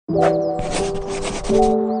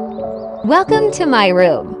Welcome to my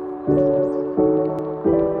room.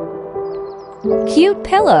 Cute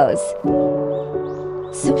pillows.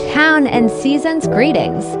 Town and seasons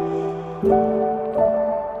greetings.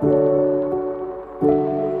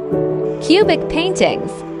 Cubic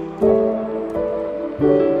paintings.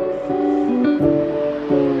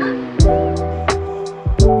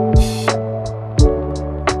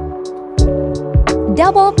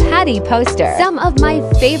 Double patty poster. Some of my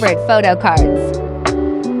favorite photo cards.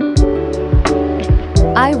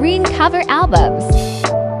 IRENE cover albums.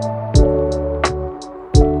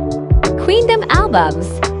 Queendom albums.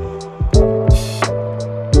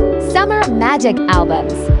 Summer Magic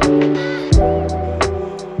albums.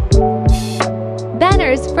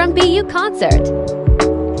 Banners from BU concert.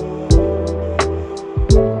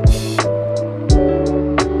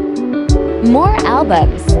 More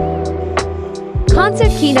albums. Concert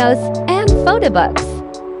keynotes and photo books.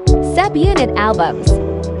 Subunit albums.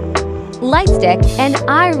 Lightstick and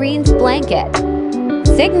IRENE's blanket.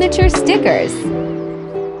 Signature stickers.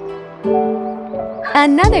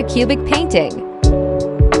 Another cubic painting.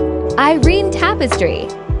 IRENE tapestry.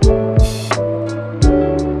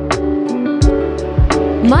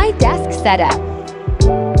 My desk setup.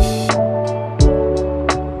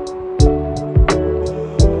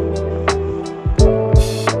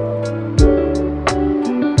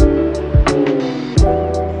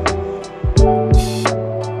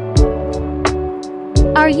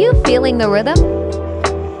 Are you feeling the rhythm?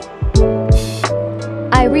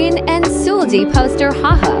 IRENE and Sulji poster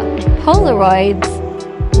haha. Polaroids.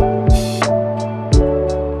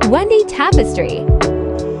 Wendy tapestry.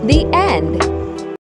 The end.